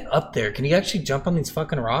 how do you get up there? Can you actually jump on these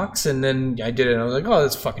fucking rocks? And then I did it, and I was like, oh,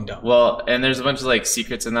 that's fucking dumb. Well, and there's a bunch of like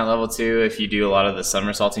secrets in that level too. If you do a lot of the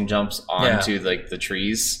somersaulting jumps onto like the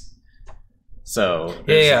trees. So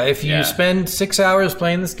if you spend 6 hours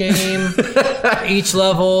playing this game, each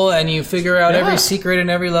level, and you figure out every secret in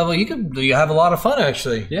every level, you have a lot of fun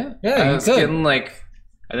actually. Yeah, I was getting like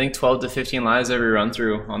I think 12 to 15 lives every run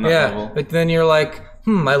through on that level. But then you're like,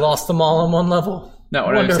 I lost them all in one level. Not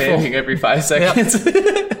what I'm saying. Every 5 seconds.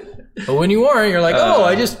 But when you aren't, you're like,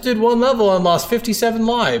 I just did one level and lost 57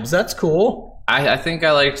 lives. That's cool. I think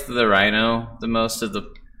I liked the rhino the most of the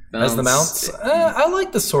mounts. As the mounts? I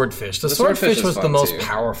like the swordfish. The swordfish was the most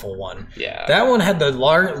powerful one. Yeah. That one had the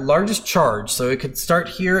largest charge, so it could start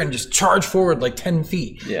here and just charge forward like 10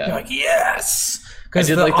 feet. Yeah. You're like, yes! I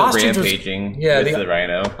did like the rampaging with the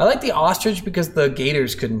rhino. I like the ostrich because the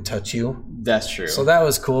gators couldn't touch you. That's true. So that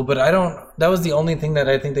was cool, but that was the only thing that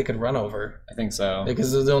I think they could run over. I think so.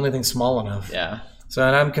 Because it was the only thing small enough. Yeah. So,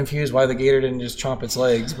 and I'm confused why the gator didn't just chomp its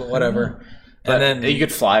legs, but whatever. But and then you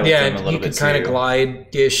could fly with them a little bit. Yeah, you could kind of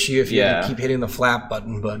glide-ish if you keep hitting the flap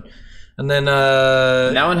button, but... And then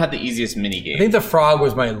that one had the easiest mini game. I think the frog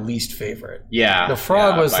was my least favorite. Yeah, the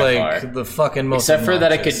frog was like far. The fucking most. Except for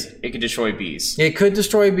that, obnoxious. it could destroy bees. It could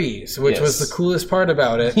destroy bees, which was the coolest part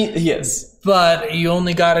about it. Yes, but you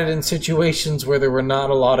only got it in situations where there were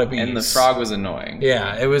not a lot of bees. And the frog was annoying.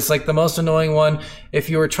 Yeah, it was like the most annoying one. If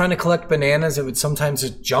you were trying to collect bananas, it would sometimes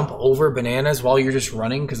just jump over bananas while you're just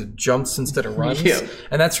running because it jumps instead of runs. Yeah.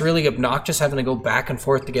 And that's really obnoxious, having to go back and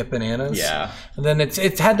forth to get bananas. Yeah. And then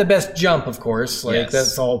it had the best jump, of course. Like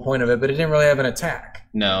that's the whole point of it, but it didn't really have an attack.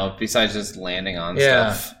 No, besides just landing on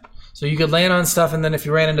stuff. So you could land on stuff, and then if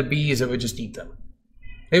you ran into bees, it would just eat them.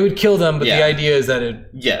 It would kill them, but the idea is that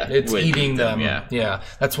it's eating them. Yeah.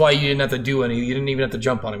 That's why you didn't have to do any. You didn't even have to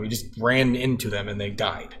jump on them. You just ran into them, and they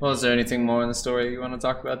died. Well, is there anything more in the story you want to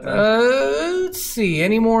talk about then? Let's see.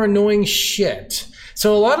 Any more annoying shit?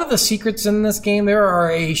 So a lot of the secrets in this game, there are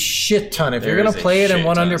a shit ton. If you're going to play it and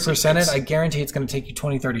 100% it, I guarantee it's going to take you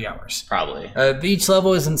 20, 30 hours. Probably. Each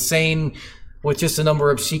level is insane with just a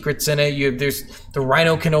number of secrets in it. There's the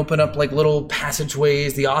rhino can open up like little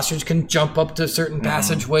passageways. The ostrich can jump up to certain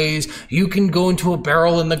passageways. You can go into a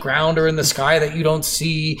barrel in the ground or in the sky that you don't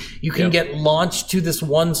see. You can get launched to this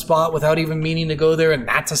one spot without even meaning to go there, and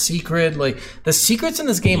that's a secret. Like the secrets in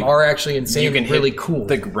this game are actually insane. You can really cool.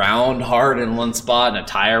 The ground hard in one spot, and a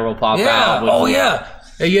tire will pop out.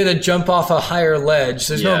 You had to jump off a higher ledge.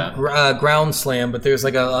 There's no ground slam, but there's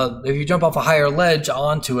like if you jump off a higher ledge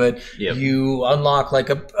onto it, you unlock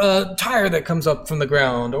like a tire that comes up from the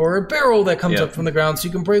ground or a barrel that comes up from the ground so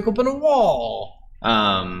you can break open a wall.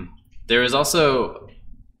 There was also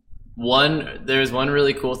one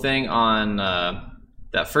really cool thing on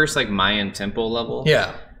that first like Mayan temple level.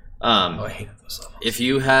 Yeah. I hated those levels. If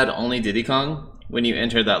you had only Diddy Kong when you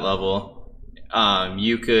entered that level,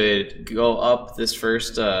 you could go up this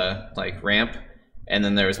first like ramp, and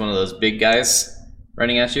then there was one of those big guys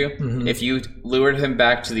running at you. If you lured him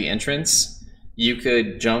back to the entrance, you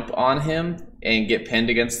could jump on him and get pinned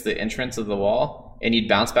against the entrance of the wall, and you'd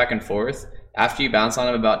bounce back and forth. After you bounce on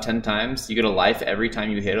him about 10 times, you get a life every time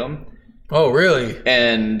you hit him. Oh, really?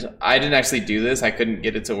 And I didn't actually do this. I couldn't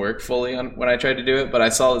get it to work fully when I tried to do it, but I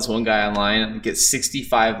saw this one guy online get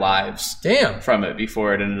 65 lives from it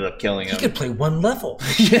before it ended up killing him. He could play one level.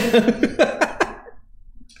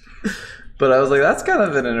 But I was like, that's kind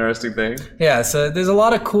of an interesting thing. Yeah, so there's a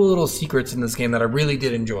lot of cool little secrets in this game that I really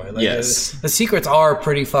did enjoy. Like, the secrets are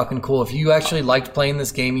pretty fucking cool. If you actually liked playing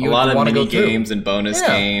this game, you would want to go through. A lot of mini games and bonus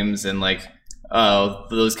games and like...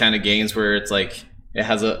 those kind of games where it's like it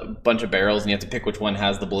has a bunch of barrels and you have to pick which one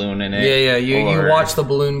has the balloon in it. Yeah. You watch the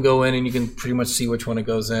balloon go in and you can pretty much see which one it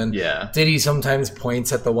goes in. Yeah. Diddy sometimes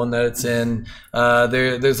points at the one that it's in.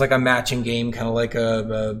 There's like a matching game, kind of like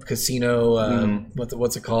a casino.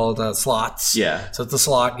 What's it called? Slots. Yeah. So it's a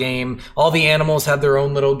slot game. All the animals have their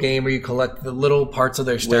own little game where you collect the little parts of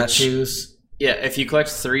their statues. Yeah, if you collect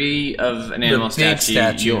 3 of an animal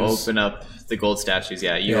statue, you open up the gold statues.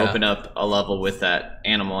 Yeah, you open up a level with that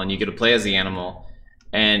animal, and you get to play as the animal.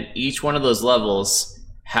 And each one of those levels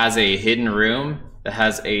has a hidden room that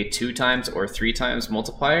has a 2 times or 3 times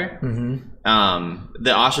multiplier.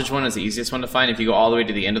 The ostrich one is the easiest one to find. If you go all the way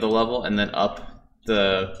to the end of the level and then up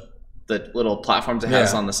the little platforms it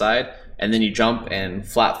has on the side, and then you jump and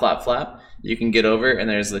flap, you can get over, and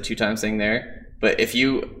there's the 2 times thing there. But if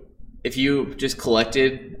you just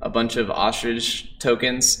collected a bunch of ostrich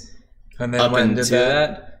tokens and then up when into did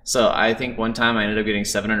that? So I think one time I ended up getting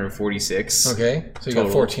 746. Okay, so you total.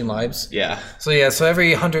 got 14 lives. Yeah. So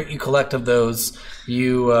every 100 you collect of those,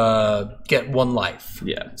 you get 1 life.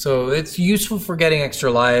 Yeah. So it's useful for getting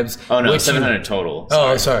extra lives. Oh no, 700 total.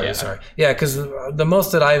 Sorry. Yeah, because the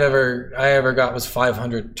most that I ever got was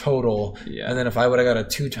 500 total. Yeah. And then if I would have got it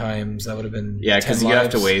 2 times, that would have been because you have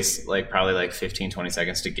to waste probably 15-20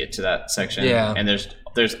 seconds to get to that section. Yeah. And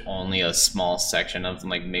there's only a small section of them,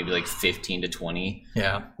 maybe 15 to 20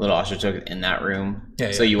 little ostrich tokens in that room.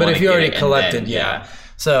 Yeah. So you but want if you already collected,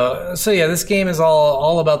 So this game is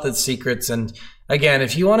all about the secrets. And again,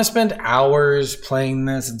 if you want to spend hours playing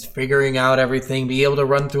this and figuring out everything, be able to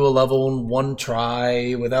run through a level in 1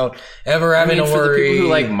 try without ever having to worry. For the people who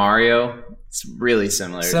like Mario, it's really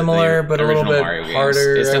similar. But a little bit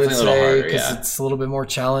harder. It's definitely a little harder because it's a little bit more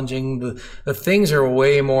challenging. The things are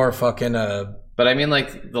way more fucking. But I mean,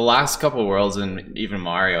 the last couple worlds and even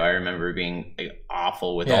Mario, I remember being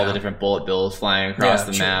awful with all the different bullet bills flying across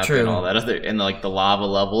the map and all that other, and the lava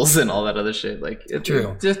levels and all that other shit. It's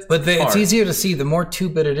true. It's easier to see. The more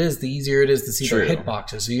 2-bit it is, the easier it is to see their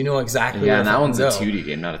hitboxes. So you know exactly. Yeah, where and that one's go. a 2D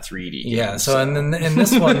game, not a 3D game. Yeah. So and then in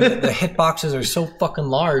this one, the hitboxes are so fucking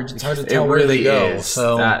large. It's hard to tell where they go. Is.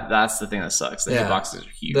 So that's the thing that sucks. The hitboxes are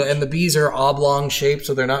huge. And the bees are oblong shaped,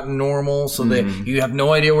 so they're not normal. So you have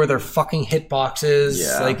no idea where their fucking hitbox is.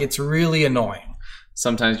 Yeah. It's really annoying.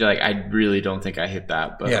 Sometimes you're like, I really don't think I hit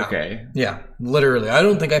that, but okay. Yeah, literally. I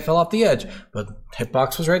don't think I fell off the edge, but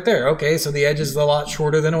hitbox was right there. Okay, so the edge is a lot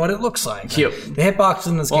shorter than what it looks like. Yep. The hitbox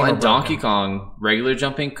in this game. Well, and Donkey Kong, regular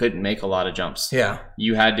jumping couldn't make a lot of jumps. Yeah.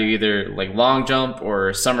 You had to either long jump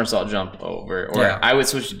or somersault jump over. Or I would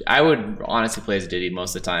switch. I would honestly play as Diddy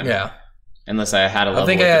most of the time. Yeah. Unless I had a level I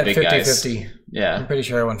think with I had the big 50-50. guys. Yeah. I'm pretty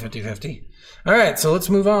sure I won 50-50. All right, so let's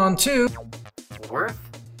move on to Worth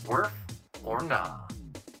or not?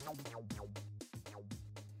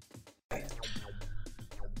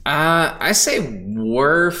 I say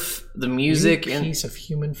worth the music you and piece of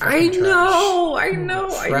human I fucking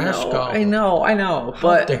know.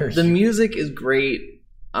 But the music is great.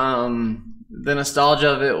 The nostalgia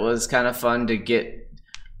of it was kind of fun to get.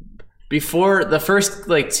 Before the first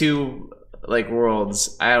 2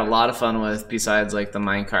 worlds, I had a lot of fun with. Besides the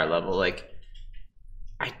minecart level,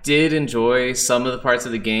 I did enjoy some of the parts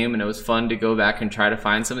of the game, and it was fun to go back and try to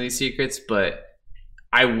find some of these secrets, but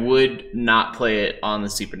I would not play it on the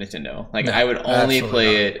Super Nintendo. I would only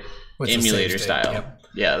play it emulator style. Yep.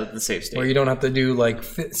 Yeah, the save state. Where you don't have to do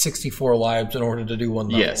 64 lives in order to do 1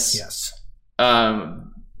 level. Yes.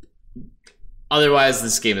 Otherwise,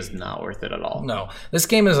 this game is not worth it at all. No, this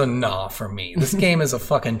game is a nah for me. This game is a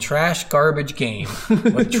fucking trash garbage game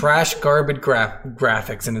with trash garbage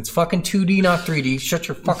graphics, and it's fucking 2D, not 3D. Shut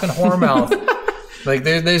your fucking whore mouth.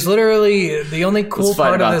 There's literally the only cool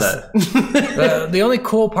part of this. The only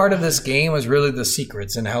cool part of this game was really the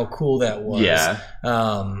secrets and how cool that was. Yeah.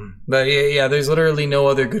 But there's literally no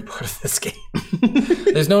other good part of this game.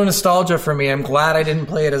 There's no nostalgia for me. I'm glad I didn't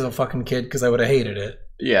play it as a fucking kid because I would have hated it.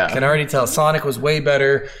 Yeah. I can already tell Sonic was way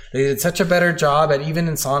better. They did such a better job at even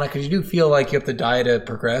in Sonic because you do feel like you have to die to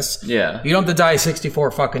progress. Yeah. You don't have to die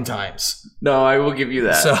 64 fucking times. No, I will give you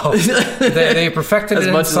that. So they perfected it as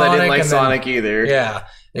much as I didn't like Sonic either. Yeah.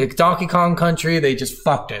 Donkey Kong Country, they just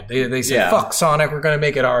fucked it. They said, fuck Sonic, we're going to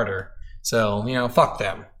make it harder. So, fuck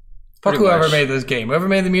them. Fuck whoever made this game. Whoever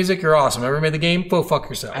made the music, you're awesome. Whoever made the game, go fuck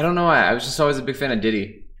yourself. I don't know why. I was just always a big fan of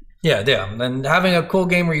Diddy. Yeah. And having a cool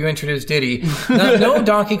game where you introduce Diddy, no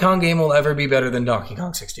Donkey Kong game will ever be better than Donkey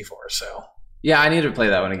Kong 64. So yeah, I need to play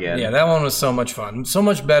that one again. Yeah, that one was so much fun. So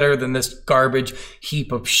much better than this garbage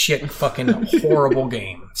heap of shit fucking horrible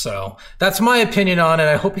game. So that's my opinion on it.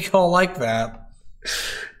 I hope you all like that.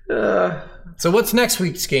 So what's next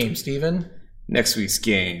week's game, Steven? Next week's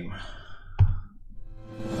game.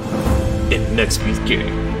 next week's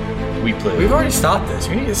game, we play We've already stopped this.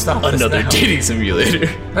 We need to stop this another now. dating simulator.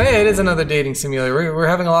 Hey, it is another dating simulator. We're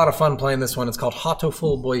having a lot of fun playing this one. It's called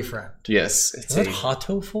Hatoful Boyfriend. Yes, it's Is it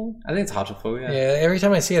Hatoful? I think it's Hatoful, yeah. Yeah, every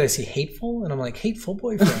time I see it, I see hateful, and I'm like, hateful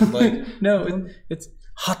boyfriend. Like, No, it's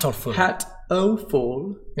Hatoful.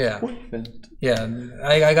 Hatoful. Yeah. Boyfriend. Yeah,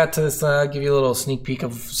 I got to give you a little sneak peek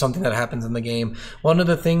of something that happens in the game. One of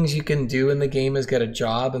the things you can do in the game is get a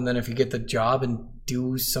job, and then if you get the job and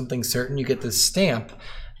do something certain, you get this stamp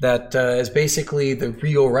that is basically the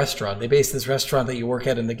real restaurant. They base this restaurant that you work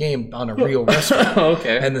at in the game on a real restaurant.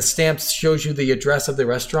 Okay. And the stamp shows you the address of the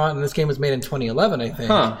restaurant, and this game was made in 2011, I think.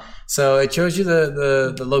 Huh. So it shows you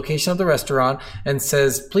the location of the restaurant and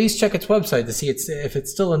says, please check its website to see if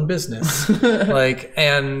it's still in business.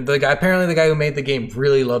 And apparently the guy who made the game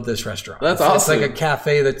really loved this restaurant. That's It's awesome. like a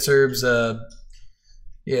cafe that serves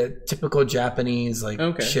typical Japanese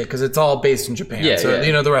shit, because it's all based in Japan. Yeah, so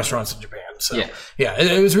yeah. the restaurant's in Japan. So Yeah.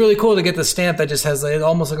 it was really cool to get the stamp that just has it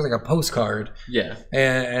almost looks like a postcard. Yeah.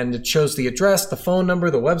 And it shows the address, the phone number,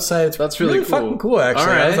 the website. It's That's really cool. fucking cool, actually. All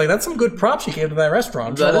I was right. like, that's some good props you gave to that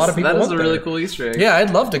restaurant. A lot of people that is went a really there. cool Easter egg. Yeah, I'd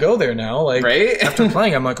love to go there now. Like, Right? after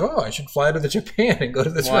playing, I'm like, oh, I should fly to Japan and go to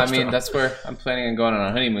this Well, I restaurant. mean, that's where I'm planning on going on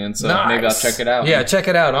a honeymoon, so Nice. maybe I'll check it out. Yeah, check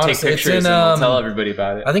it out. Take Honestly, pictures it's in. and we'll tell everybody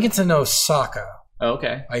about it. I think it's in Osaka. Oh,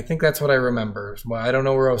 okay. I think that's what I remember. Well, I don't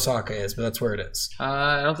know where Osaka is, but that's where it is.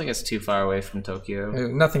 I don't think it's too far away from Tokyo.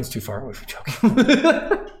 Nothing's too far away from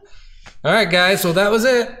Tokyo. All right, guys. So that was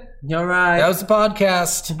it. You're right. That was the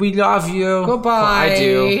podcast. We love you. Goodbye. Well, I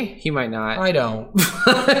do. He might not. I don't.